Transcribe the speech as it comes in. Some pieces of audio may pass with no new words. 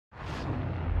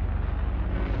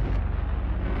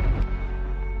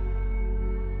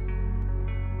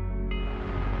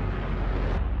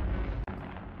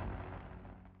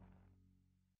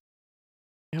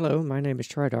Hello, my name is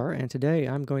Trydar, and today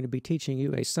I'm going to be teaching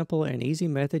you a simple and easy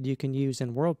method you can use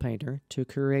in worldpainter to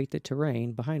create the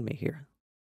terrain behind me here.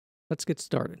 Let's get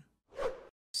started.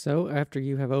 So after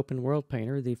you have opened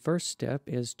worldpainter, the first step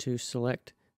is to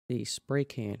select the spray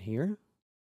can here,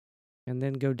 and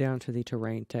then go down to the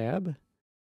terrain tab,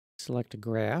 select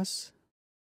grass,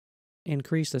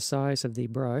 increase the size of the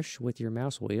brush with your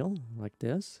mouse wheel like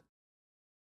this,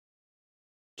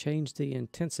 change the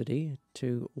intensity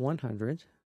to 100,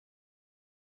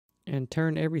 and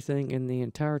turn everything in the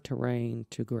entire terrain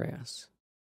to grass.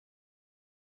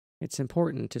 It's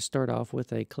important to start off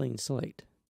with a clean slate.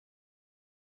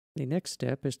 The next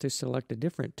step is to select a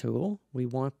different tool. We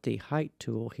want the height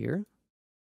tool here,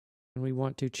 and we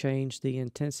want to change the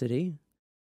intensity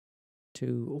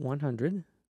to 100.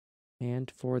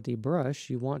 And for the brush,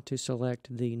 you want to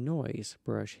select the noise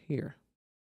brush here.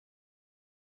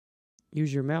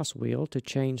 Use your mouse wheel to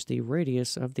change the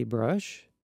radius of the brush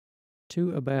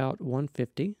to about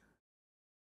 150.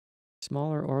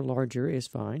 Smaller or larger is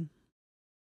fine.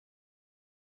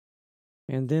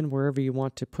 And then wherever you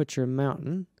want to put your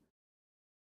mountain,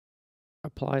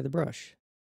 apply the brush.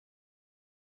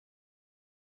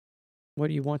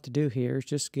 What you want to do here is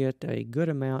just get a good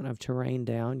amount of terrain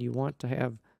down. You want to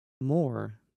have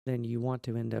more than you want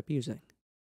to end up using.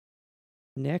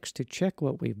 Next, to check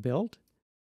what we've built,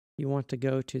 you want to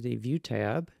go to the View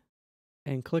tab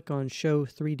and click on Show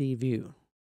 3D View.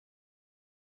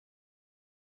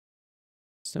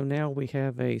 So now we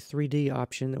have a 3D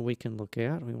option that we can look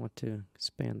at. We want to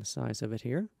expand the size of it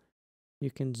here.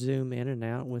 You can zoom in and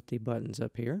out with the buttons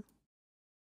up here.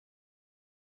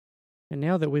 And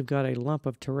now that we've got a lump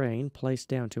of terrain placed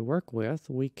down to work with,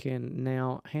 we can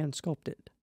now hand sculpt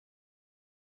it.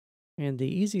 And the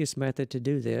easiest method to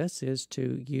do this is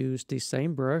to use the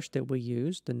same brush that we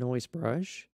used, the noise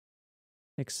brush,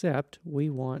 except we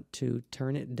want to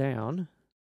turn it down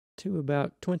to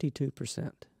about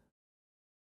 22%.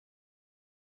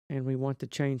 And we want to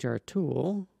change our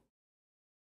tool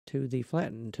to the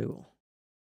flatten tool.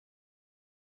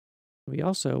 We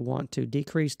also want to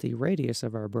decrease the radius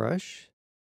of our brush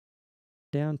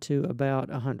down to about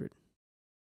 100.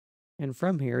 And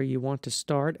from here, you want to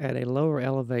start at a lower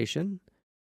elevation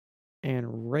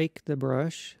and rake the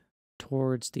brush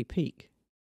towards the peak.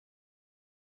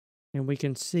 And we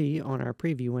can see on our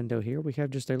preview window here, we have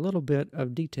just a little bit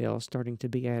of detail starting to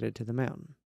be added to the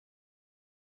mountain.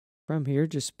 From here,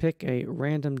 just pick a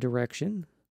random direction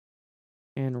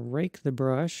and rake the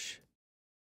brush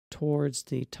towards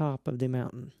the top of the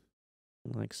mountain,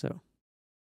 like so.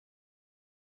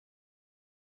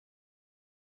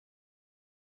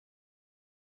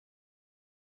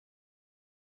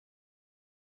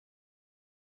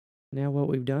 Now what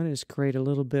we've done is create a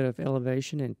little bit of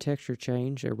elevation and texture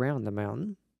change around the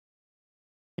mountain.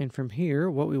 And from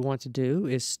here, what we want to do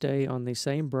is stay on the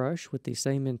same brush with the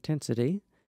same intensity,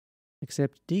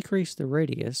 except decrease the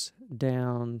radius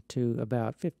down to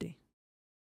about 50.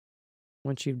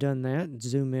 Once you've done that,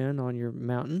 zoom in on your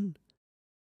mountain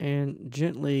and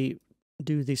gently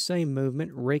do the same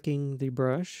movement, raking the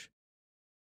brush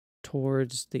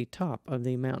towards the top of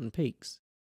the mountain peaks.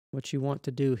 What you want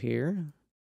to do here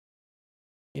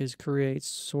is create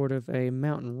sort of a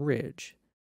mountain ridge,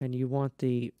 and you want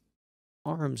the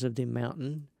arms of the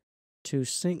mountain to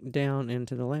sink down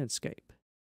into the landscape.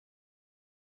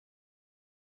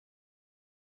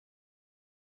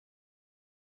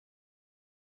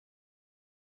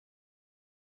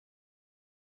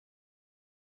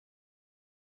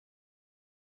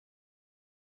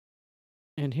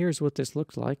 And here's what this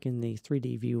looks like in the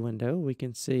 3D view window. We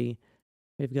can see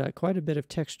we've got quite a bit of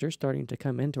texture starting to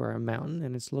come into our mountain,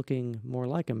 and it's looking more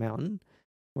like a mountain,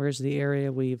 whereas the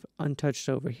area we've untouched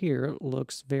over here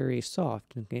looks very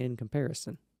soft in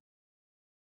comparison.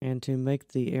 And to make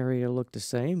the area look the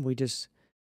same, we just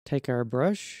take our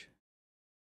brush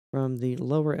from the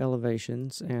lower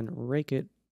elevations and rake it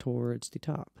towards the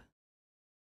top.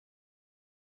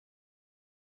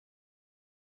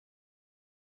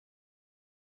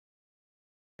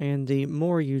 And the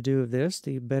more you do of this,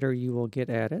 the better you will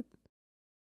get at it.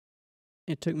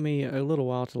 It took me a little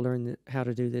while to learn how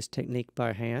to do this technique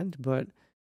by hand, but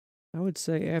I would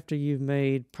say after you've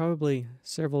made probably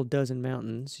several dozen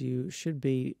mountains, you should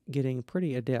be getting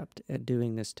pretty adept at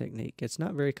doing this technique. It's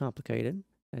not very complicated,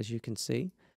 as you can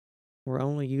see. We're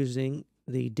only using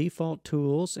the default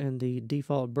tools and the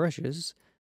default brushes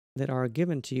that are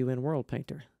given to you in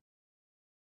worldpainter.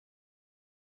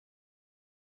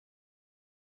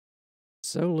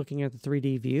 So looking at the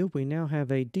 3D view, we now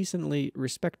have a decently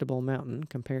respectable mountain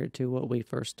compared to what we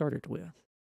first started with.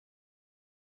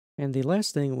 And the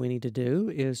last thing we need to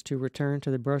do is to return to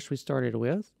the brush we started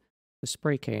with, the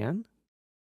spray can.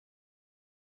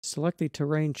 Select the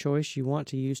terrain choice you want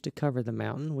to use to cover the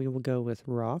mountain. We will go with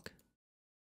rock.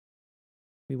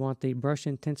 We want the brush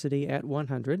intensity at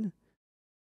 100.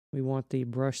 We want the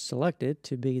brush selected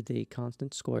to be the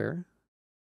constant square.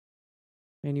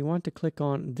 And you want to click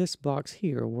on this box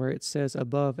here where it says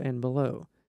above and below.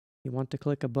 You want to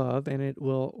click above and it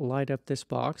will light up this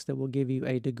box that will give you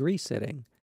a degree setting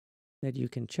that you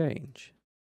can change.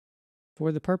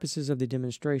 For the purposes of the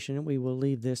demonstration, we will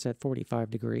leave this at 45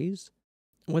 degrees.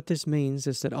 What this means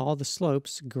is that all the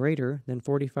slopes greater than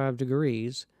 45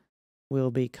 degrees will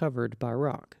be covered by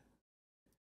rock.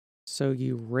 So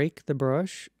you rake the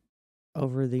brush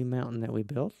over the mountain that we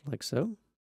built, like so.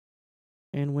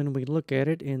 And when we look at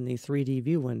it in the 3D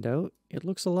view window, it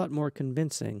looks a lot more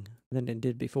convincing than it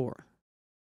did before.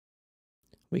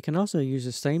 We can also use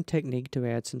the same technique to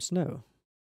add some snow.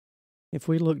 If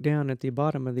we look down at the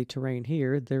bottom of the terrain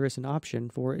here, there is an option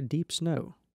for deep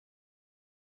snow.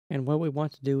 And what we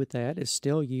want to do with that is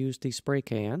still use the spray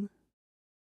can,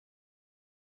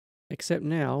 except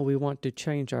now we want to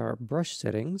change our brush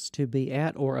settings to be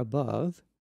at or above,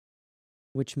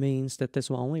 which means that this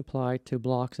will only apply to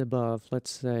blocks above,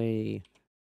 let's say,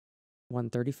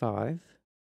 135.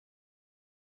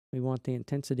 We want the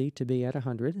intensity to be at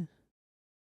 100.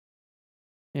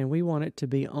 And we want it to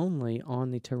be only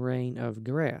on the terrain of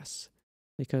grass,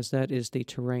 because that is the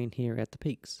terrain here at the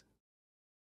peaks.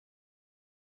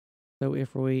 So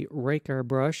if we rake our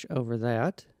brush over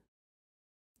that,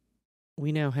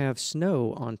 we now have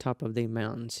snow on top of the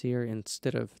mountains here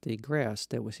instead of the grass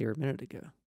that was here a minute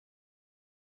ago.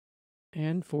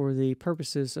 And for the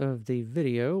purposes of the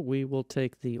video, we will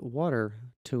take the water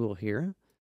tool here.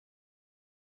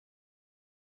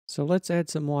 So let's add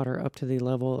some water up to the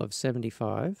level of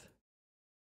 75.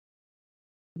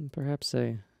 And perhaps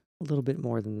a little bit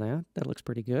more than that. That looks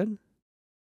pretty good.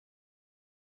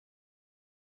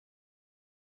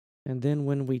 And then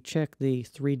when we check the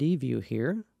 3D view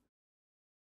here,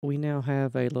 we now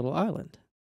have a little island.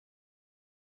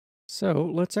 So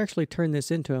let's actually turn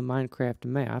this into a Minecraft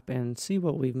map and see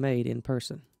what we've made in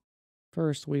person.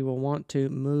 First, we will want to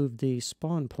move the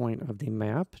spawn point of the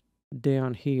map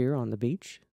down here on the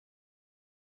beach.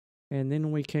 And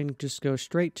then we can just go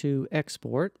straight to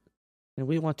export. And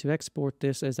we want to export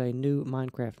this as a new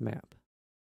Minecraft map.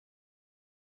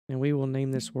 And we will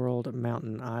name this world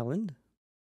Mountain Island.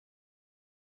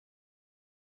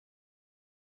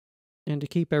 And to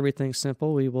keep everything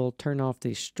simple, we will turn off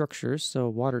the structures so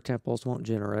water temples won't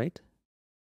generate.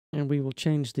 And we will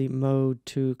change the mode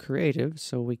to creative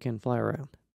so we can fly around.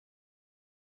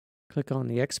 Click on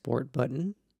the export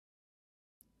button,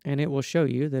 and it will show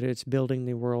you that it's building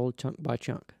the world chunk by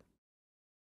chunk.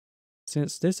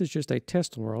 Since this is just a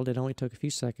test world, it only took a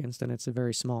few seconds, and it's a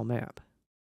very small map.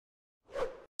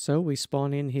 So we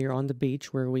spawn in here on the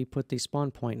beach where we put the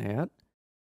spawn point at.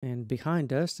 And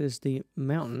behind us is the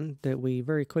mountain that we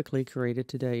very quickly created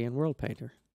today in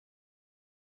worldpainter.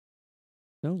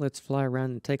 So let's fly around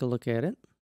and take a look at it.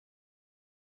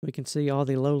 We can see all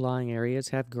the low-lying areas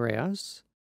have grass.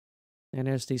 And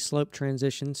as the slope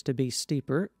transitions to be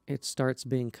steeper, it starts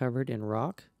being covered in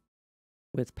rock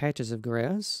with patches of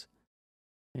grass.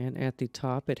 And at the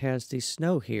top, it has the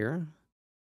snow here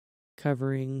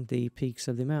covering the peaks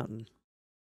of the mountain.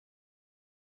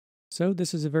 So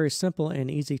this is a very simple and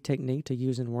easy technique to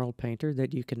use in worldpainter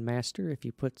that you can master if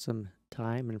you put some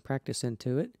time and practice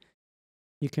into it.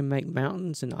 You can make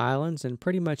mountains and islands and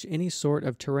pretty much any sort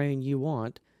of terrain you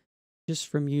want just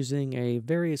from using a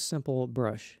very simple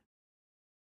brush.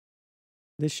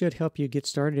 This should help you get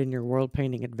started in your world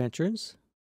painting adventures.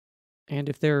 And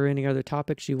if there are any other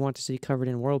topics you want to see covered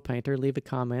in worldpainter, leave a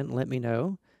comment and let me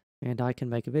know, and I can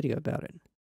make a video about it.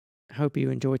 I hope you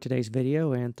enjoyed today's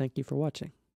video, and thank you for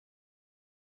watching.